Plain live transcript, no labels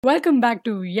Welcome back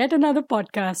to yet another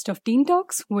podcast of Teen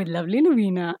Talks with lovely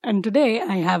Lovina. And today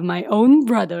I have my own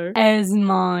brother as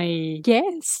my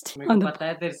guest. मेरे को पता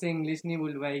है तेरे से English नहीं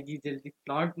बुलवाएगी जल्दी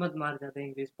प्लॉट मत मार जाते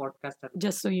English podcast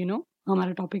Just so you know,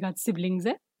 हमारा टॉपिक आज सिबलिंग्स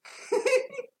है.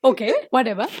 Okay,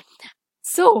 whatever.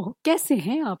 So, कैसे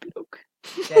हैं आप लोग?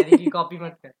 डैडी की कॉपी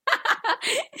मत कर.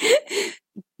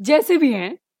 जैसे भी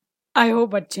हैं, आई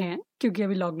होप अच्छे हैं क्योंकि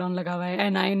अभी लॉकडाउन लगा हुआ है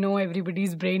and I know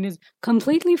everybody's brain is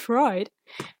completely fried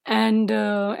and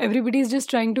everybody is just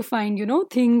trying to find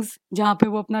things जहाँ पे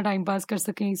वो अपना टाइम पास कर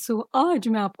सकें. सो आज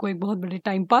मैं आपको एक बहुत बड़े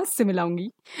टाइम पास से मिलाऊंगी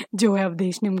जो है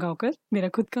अवधेश निमगांवकर, मेरा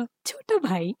खुद का छोटा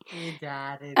भाई,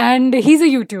 and he is a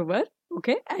YouTuber.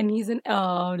 Okay, and he is an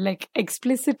like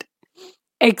explicit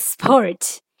expert.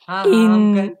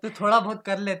 तो थोड़ा बहुत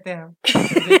कर लेते हैं हम.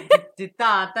 जितना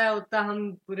आता है उतना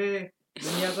हम पूरे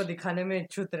दुनिया को दिखाने में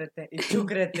इच्छुक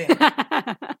रहते हैं.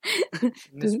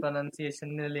 मिसप्रोनाउंसिएशन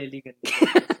ने ले ली करनी.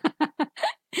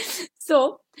 सो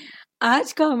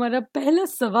आज का हमारा पहला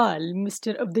सवाल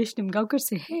मिस्टर अवधेश निमगांवकर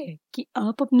से है कि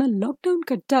आप अपना लॉकडाउन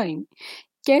का टाइम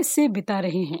कैसे बिता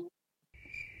रहे हैं.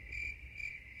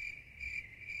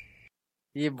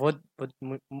 ये बहुत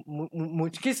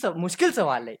मुश्किल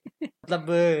सवाल है.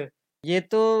 मतलब ये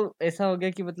तो ऐसा हो गया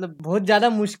कि मतलब बहुत ज्यादा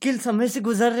मुश्किल समय से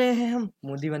गुजर रहे हैं हम.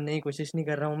 मोदी बनने की कोशिश नहीं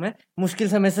कर रहा हूँ मैं, मुश्किल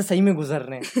समय से सही में गुजर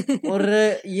रहे हैं. और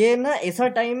ये ना ऐसा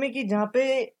टाइम है कि जहाँ पे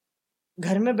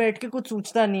घर में बैठ के कुछ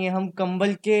सोचता नहीं है. हम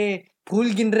कंबल के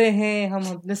फूल गिन रहे हैं, हम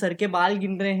अपने सर के बाल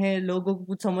गिन रहे हैं, लोगों को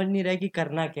कुछ समझ नहीं रहा है कि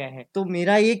करना क्या है. तो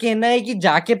मेरा ये कहना है कि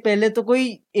जाके पहले तो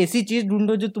कोई ऐसी चीज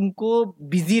ढूंढो जो तुमको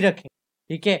बिजी रखे.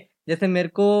 ठीक है, जैसे मेरे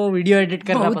को वीडियो एडिट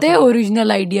करना बहुत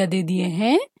ओरिजिनल आइडिया दे दिए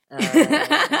हैं.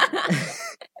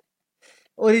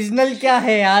 ओरिजिनल क्या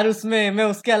है यार उसमें, मैं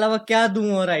उसके अलावा क्या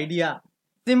दूं और आइडिया.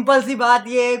 सिंपल सी बात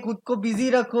ये है, खुद को बिजी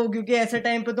रखो क्योंकि ऐसे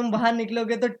टाइम पे तुम बाहर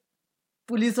निकलोगे तो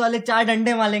पुलिस वाले 4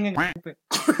 डंडे मारेंगे पे.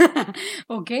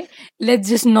 Okay, let's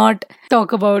just not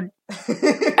talk about.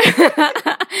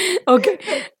 Okay,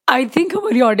 I think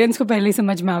हमारी ऑडियंस को पहले ही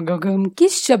समझ में आ गया कि हम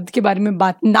किस शब्द के बारे में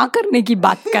बात ना करने की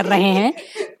बात कर रहे हैं.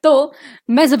 तो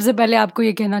मैं सबसे पहले आपको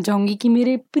ये कहना चाहूंगी कि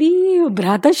मेरे प्रिय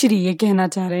भ्राताश्री ये कहना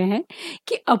चाह रहे हैं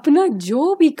कि अपना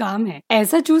जो भी काम है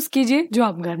ऐसा चूज कीजिए जो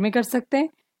आप घर में कर सकते हैं.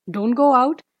 Don't go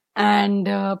out and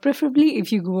preferably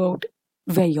if you go out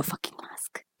where your fucking mask.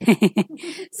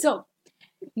 So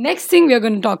next thing we are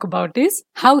going to talk about is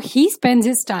how he spends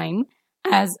his time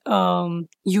as a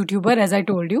YouTuber, as I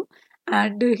told you,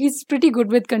 and he's pretty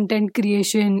good with content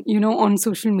creation, on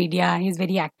social media. He's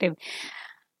very active.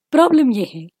 Problem ये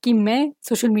है कि मैं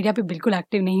social media पे बिल्कुल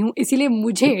active नहीं हूँ, इसीलिए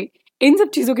मुझे इन सब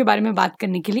चीज़ों के बारे में बात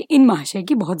करने के लिए इन महाशय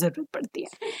की बहुत ज़रूरत पड़ती है.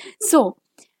 सो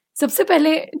सबसे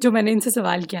पहले जो मैंने इनसे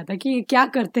सवाल किया था कि ये क्या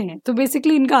करते हैं, तो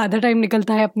बेसिकली इनका आधा टाइम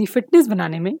निकलता है अपनी फिटनेस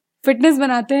बनाने में. फिटनेस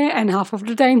बनाते हैं and half of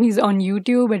the time he is on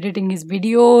YouTube editing his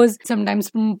videos,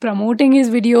 sometimes promoting his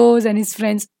videos and his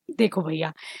friends. देखो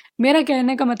भैया, मेरा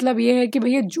कहने का मतलब ये है कि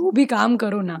भैया जो भी काम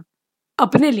करो ना,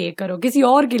 अपने लिए करो, किसी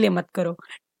और के लिए मत करो.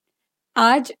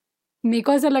 आज मेरे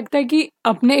को ऐसा लगता है कि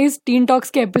अपने इस टीन टॉक्स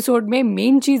के एपिसोड में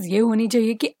मेन चीज ये होनी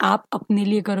चाहिए कि आप अपने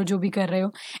लिए करो जो भी कर रहे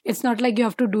हो. It's not like you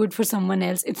have to do it for someone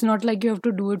else. It's not like you have to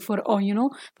do it for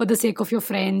for the sake of your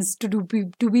friends,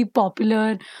 to be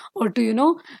popular और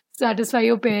टू satisfy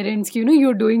your parents कि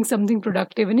you're doing something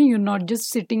productive and you're not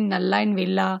just sitting nalla in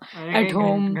villa at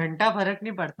home. घंटा फर्क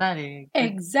नहीं पड़ता रे.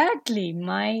 Exactly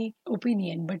my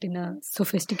opinion, but in a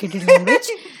sophisticated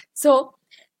language. So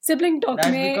sibling talk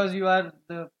That's में because you are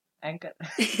the anchor.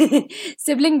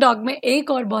 Sibling डॉग में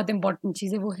एक और बहुत इंपॉर्टेंट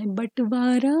चीज है, वो है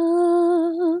बंटवारा.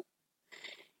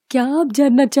 क्या आप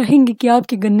जानना चाहेंगे कि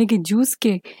आपके गन्ने के जूस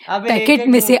के पैकेट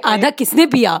में से आधा किसने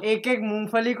पिया? एक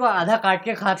मूंगफली को आधा काट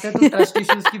के खाते तो ट्रस्ट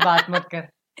इश्यूज की बात मत कर.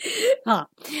 हाँ,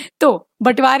 तो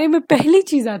बंटवारे में पहली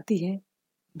चीज आती है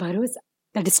भरोसा.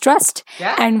 That is trust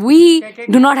and we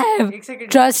do not have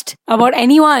trust about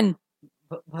anyone.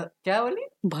 क्या बोली?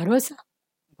 भरोसा.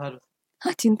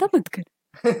 हाँ, चिंता मत कर.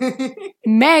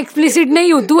 मैं एक्सप्लिसिट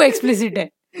नहीं हूँ, तू एक्सप्लिसिट है.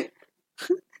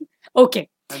 ओके,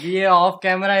 अभी ये ऑफ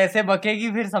कैमरा ऐसे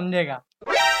बकेगी फिर समझेगा.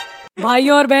 भाई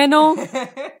और बहनों,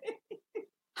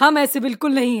 हम ऐसे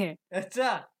बिल्कुल नहीं है.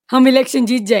 अच्छा, हम इलेक्शन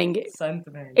जीत जाएंगे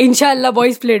इंशाल्लाह.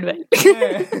 Boys played well.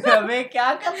 अबे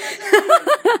क्या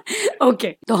करना.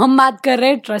 ओके, तो हम बात कर रहे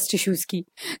हैं ट्रस्ट इश्यूज की.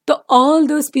 तो all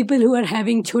those people who are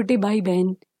having, छोटे भाई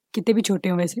बहन कितने भी छोटे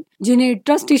हो वैसे, जिन्हें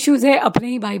ट्रस्ट इश्यूज है अपने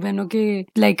ही भाई बहनों के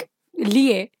लाइक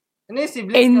लिए. नहीं,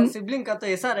 सिबलिंग का तो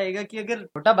ऐसा रहेगा कि अगर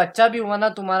छोटा बच्चा भी हुआ ना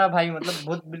तुम्हारा भाई, मतलब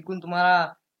बहुत बिल्कुल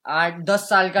तुम्हारा 8-10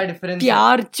 साल का डिफरेंस.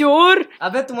 प्यार चोर.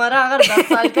 अबे तुम्हारा अगर 10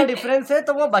 साल का डिफरेंस है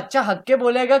तो वो बच्चा हक के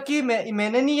बोलेगा कि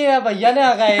मैंने नहीं है, भैया ने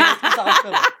आ गए.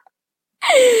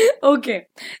 Okay,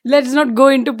 let's not go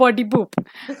into potty poop.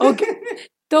 Okay,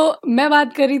 तो मैं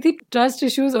बात कर रही थी ट्रस्ट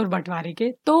इश्यूज और बंटवारे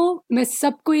के. तो मैं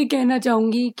सबको ये कहना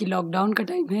चाहूंगी कि लॉकडाउन का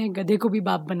टाइम है, गधे को भी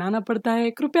बाप बनाना पड़ता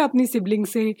है. कृपया अपनी सिबलिंग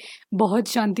से बहुत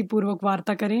शांतिपूर्वक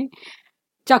वार्ता करें.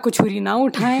 चाकू छुरी ना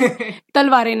उठाएं,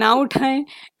 तलवारें ना उठाएं.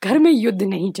 घर में युद्ध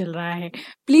नहीं चल रहा है.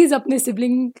 प्लीज अपने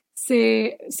सिबलिंग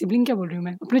क्या बोल रही हूँ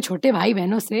मैं, अपने छोटे भाई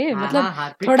बहनों से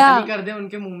मतलब थोड़ा कर दे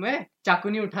उनके मुंह में, चाकू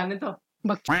नहीं उठाने तो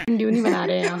बकचोदी नहीं बना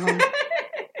रहे हैं हम.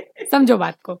 समझो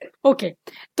बात को. ओके,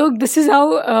 तो this is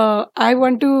how I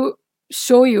want to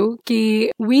show you कि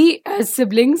we as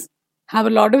siblings have a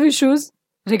lot of issues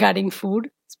regarding food,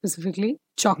 specifically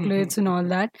chocolates and all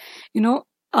that. You know,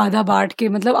 आधा बांट के,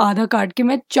 मतलब आधा काट के,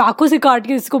 मैं चाकू से काट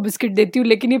के इसको बिस्किट देती हूँ,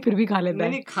 लेकिन ये फिर भी खा लेता है.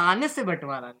 नहीं, खाने से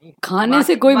बंटवारा नहीं, खाने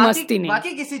से कोई मस्ती नहीं.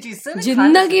 बाकी किसी चीज से नहीं,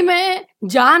 जिंदगी में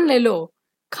जान ले लो,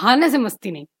 खाने से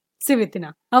मस्ती नहीं. सिर्फ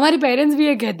इतना. हमारे पेरेंट्स भी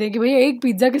ये कहते हैं कि भैया एक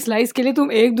पिज्जा के स्लाइस के लिए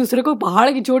तुम एक दूसरे को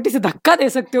पहाड़ की चोटी से धक्का दे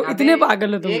सकते हो. इतने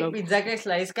पागल हो तुम लोग. एक पिज्जा के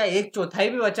स्लाइस का एक चौथाई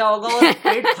भी बचा होगा और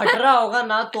पेट फट रहा होगा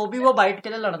ना, तो भी वो बाइट के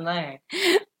लिए लड़ना है.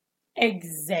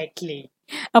 एग्जैक्टली.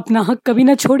 अपना हक कभी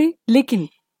ना छोड़े, लेकिन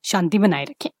शांति बनाए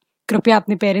रखें. कृपया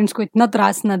अपने पेरेंट्स को इतना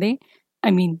त्रास ना दें.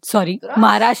 I mean sorry,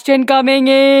 Maharashtrian coming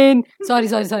in.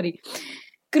 Sorry.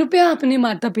 कृपया अपने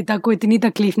माता पिता को इतनी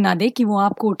तकलीफ ना दे कि वो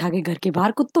आपको उठा के घर के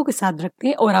बाहर कुत्तों के साथ रखते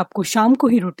हैं और आपको शाम को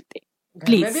ही रोटी दे.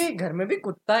 प्लीज. घर में भी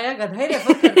कुत्ता या गधा ही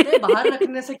रेफर करते हैं. बाहर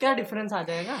रखने से क्या डिफरेंस आ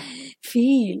जाएगा.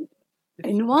 Feel,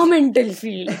 environmental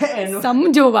feel.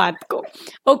 समझो बात को.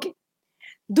 ओके,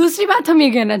 दूसरी बात हम ये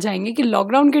कहना चाहेंगे कि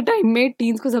लॉकडाउन के टाइम में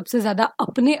टीन्स को सबसे ज्यादा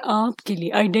अपने आप के लिए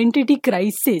आइडेंटिटी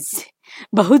क्राइसिस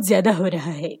बहुत ज्यादा हो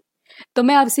रहा है. तो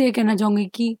मैं आपसे ये कहना चाहूंगी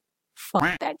कि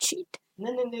फक दैट शिट.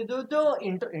 नहीं, जो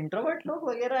इंट्रोवर्ट लोग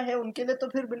वगैरह है उनके लिए तो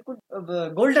फिर बिल्कुल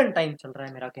गोल्डन टाइम चल रहा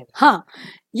है मेरा कहना. हाँ,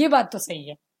 ये बात तो सही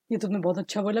है. ये तुमने बहुत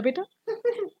अच्छा बोला बेटा.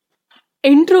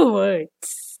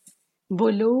 इंट्रोवर्ट्स वो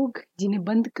लोग जिन्हें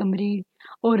बंद कमरे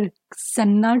और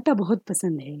सन्नाटा बहुत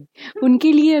पसंद है,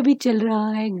 उनके लिए अभी चल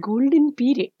रहा है गोल्डन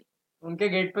पीरियड. उनके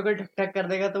गेट पे कोई ठक ठक कर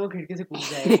देगा तो वो खिड़की से कूद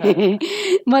जाएगा.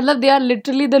 मतलब they are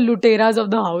literally the लुटेरास of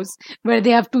the house, where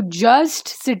they have to just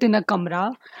sit in अ कमरा,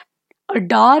 अ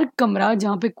डार्क कमरा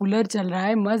जहाँ पे कूलर चल रहा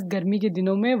है, मस्त गर्मी के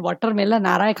दिनों में वाटरमेलन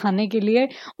आ रहा है खाने के लिए,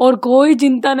 और कोई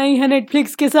चिंता नहीं है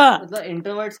नेटफ्लिक्स के साथ. मतलब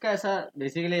इंट्रोवर्ट्स का ऐसा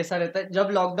बेसिकली ऐसा रहता है. जब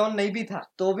लॉकडाउन नहीं भी था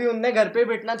तो भी उनने घर पे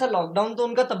बैठना था. लॉकडाउन तो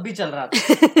उनका तब भी चल रहा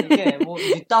था. ठीक है, वो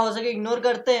जितना हो सके इग्नोर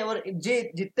करते हैं और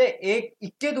जितने एक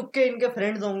इक्के दुक्के इनके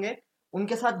फ्रेंड्स होंगे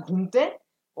उनके साथ घूमते,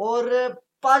 और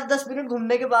 5-10 मिनट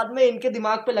घूमने के बाद में इनके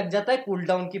दिमाग पे लग जाता है कूल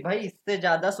डाउन की भाई इससे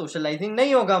ज्यादा सोशलाइजिंग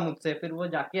नहीं होगा मुझसे. फिर वो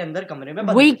जाके अंदर कमरे में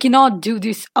We cannot do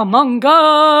this among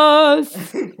us.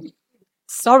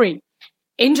 Sorry.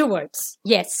 Introverts.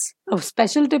 Yes. A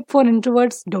special tip for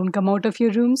introverts: don't come out of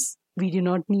your rooms. We do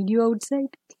not need you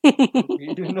outside.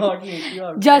 We do not need you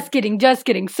outside. Just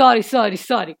kidding.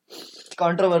 Sorry.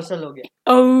 Controversial हो गया.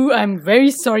 Oh, I'm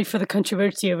very sorry for the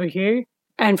controversy over here.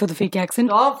 And for the fake accent.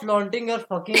 Stop flaunting your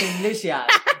fucking English यार.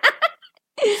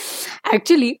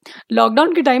 Actually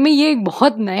lockdown के time में ये एक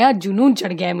बहुत नया जुनून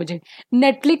चढ़ गया है मुझे.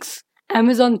 Netflix,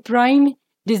 Amazon prime,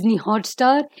 Disney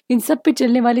Hotstar, इन सब पे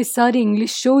चलने वाले सारे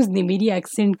इंग्लिश शोज ने मेरी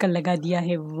एक्सेंट का लगा दिया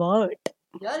है वर्ड.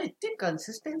 यार इतनी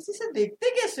कंसिस्टेंसी से देखते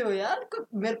कैसे हो यार.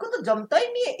 मेरे को तो जमता ही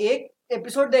नहीं है. एक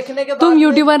एपिसोड देखने के बाद तुम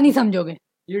यूट्यूबर नहीं समझोगे.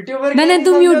 यूट्यूबर मैंने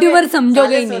तुम यूट्यूबर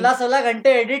समझोगे ही नहीं. 16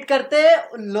 घंटे एडिट करते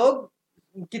लोग,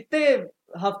 कितने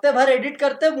हफ्ते भर एडिट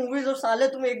करते हैं मूवीज, और साले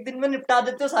तुम एक दिन में निपटा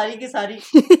देते हो सारी की सारी.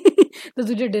 तो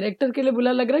तुझे डायरेक्टर के लिए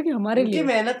बुरा लग रहा है कि हमारे लिए?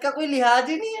 मेहनत का कोई लिहाज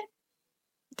ही नहीं है.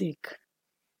 देख,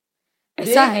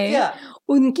 ऐसा है क्या?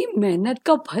 उनकी मेहनत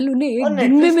का फल उन्हें एक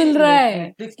दिन में मिल रहा है.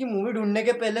 नेटफ्लिक्स की मूवी ढूंढने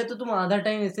के पहले तो तुम आधा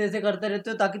टाइम ऐसे करते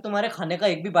रहते हो ताकि तुम्हारे खाने का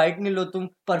एक भी बाइट नहीं लो तुम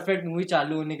परफेक्ट मूवी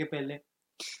चालू होने के पहले.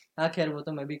 हाँ खैर वो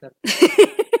तो मैं भी करता.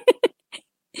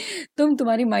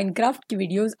 तुम्हारी माइनक्राफ्ट की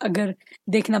वीडियोस अगर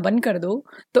देखना बंद कर दो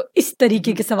तो इस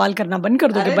तरीके के सवाल करना बंद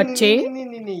कर दोगे बच्चे.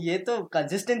 नहीं, ये तो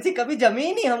कंसिस्टेंसी कभी जमी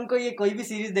ही नहीं हमको. ये कोई भी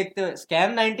सीरीज देखते हुए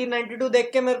स्कैम 1992 देख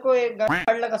के मेरे को एक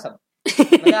गाड़ लगा सब.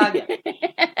 मजा आ गया.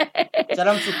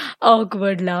 चरम सुख.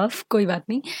 Awkward laugh. कोई बात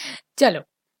नहीं. चलो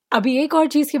अभी एक और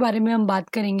चीज के बारे में हम बात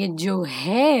करेंगे जो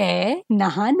है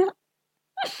नहाना.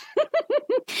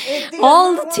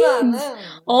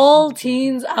 all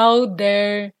teens out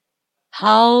there,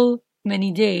 how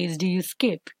many days do you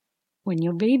skip when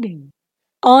you're bathing?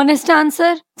 Honest answer,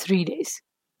 3 days.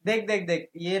 देख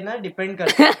ये ना डिपेंड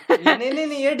करता है.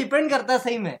 नहीं ये डिपेंड करता है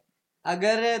सही में.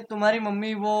 अगर तुम्हारी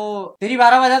मम्मी वो तेरी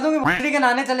 12 बजा दूंगी मछली के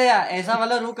नहाने चले जा, ऐसा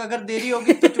वाला रुक अगर देरी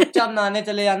होगी तो चुपचाप नहाने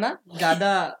चले जाना.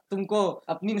 ज्यादा तुमको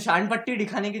अपनी निशान पट्टी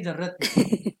दिखाने की जरूरत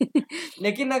नहीं.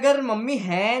 लेकिन अगर मम्मी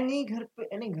है नहीं घर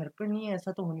पे नहीं है,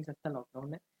 ऐसा तो हो नहीं सकता लॉकडाउन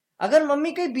में. अगर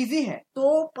मम्मी कहीं बिजी है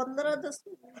तो 15-10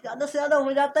 ज्यादा से ज्यादा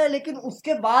हो जाता है, लेकिन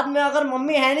उसके बाद में अगर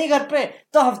मम्मी है नहीं घर पे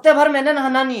तो हफ्ते भर मैंने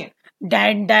नहाना नहीं है।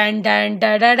 डैन डैन डैन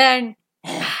डैन डैन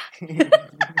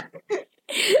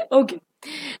ओके,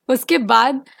 उसके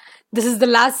बाद this is the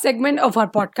last segment of our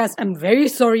podcast. I am very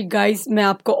sorry guys, मैं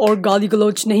आपको और गाली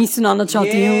गलौज नहीं सुनाना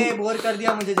चाहती ये हूँ। बोर कर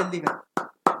दिया मुझे, जल्दी कर।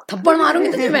 थप्पड़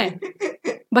मारूंगी तुझे मैं,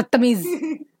 बदतमीज।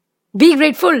 Be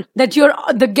grateful that you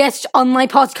are the guest on my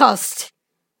podcast.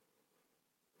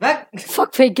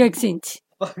 Fuck fake exchange.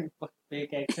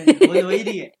 Fake accent हो ही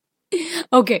रही है।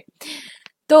 ओके,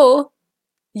 तो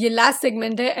ये लास्ट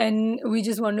सेगमेंट है and we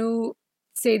just want to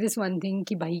say this one thing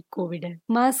कि भाई कोविड है,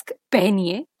 मास्क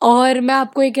पहनिए। और मैं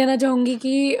आपको ये कहना चाहूंगी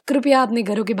कि कृपया अपने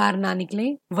घरों के बाहर ना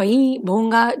निकलें। वही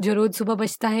भोंगा जो रोज सुबह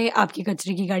बजता है आपकी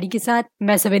कचरे की गाड़ी के साथ,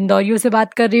 मैं सब इंदौरियों से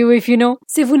बात कर रही हूँ। इफ यू नो,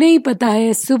 सिर्फ उन्हें ही पता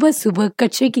है सुबह सुबह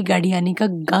कचरे की गाड़ी आने का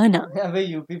गाना। अबे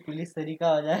यूपी पुलिस तरीका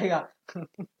हो जाएगा।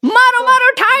 मारो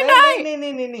मारो ठाई ठाई। नहीं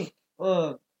नहीं नहीं नहीं,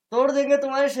 तोड़ देंगे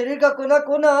तुम्हारे शरीर का कोना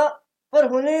कोना, पर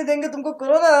होने नहीं देंगे तुमको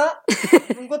कोरोना।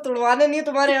 तुमको तोड़वाने नहीं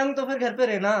तुम्हारे अंग, तो फिर घर पे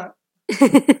रहना।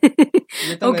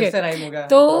 ये तो मेरे से राइम हो गया।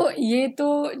 तो ये तो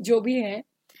जो भी है,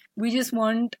 we just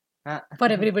want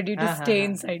for everybody to stay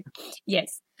inside.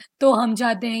 Yes, तो हम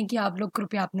चाहते हैं कि आप लोग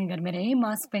कृपया अपने घर में रहें,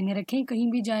 मास्क पहने रखें, कहीं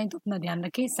भी जाएं तो अपना ध्यान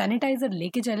रखें, सैनिटाइजर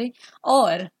लेके चलें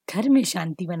और घर में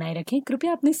शांति बनाए रखें।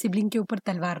 कृपया अपने सिबलिंग के ऊपर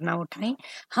तलवार ना उठाएं।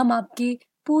 हम आपके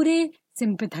पूरे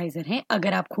सिंपैथाइजर हैं।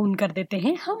 अगर आप खून कर देते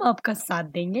हैं हम आपका साथ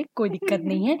देंगे, कोई दिक्कत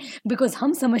नहीं है, बिकॉज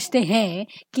हम समझते हैं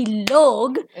कि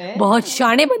लोग बहुत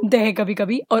शाणे बनते हैं कभी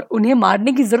कभी और उन्हें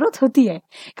मारने की जरूरत होती है।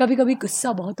 कभी कभी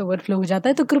गुस्सा बहुत ओवरफ्लो हो जाता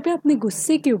है, तो कृपया अपने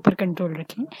गुस्से के ऊपर कंट्रोल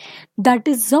रखें। That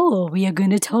is all we are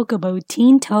going to talk about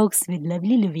teen talks with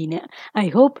lovely Laveena. I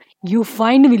hope you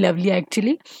find me lovely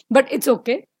actually, but it's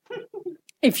okay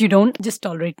if you don't, just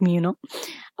tolerate me, you know.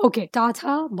 Okay,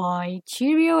 tata, bye,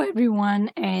 cheerio everyone,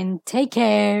 and take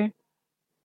care.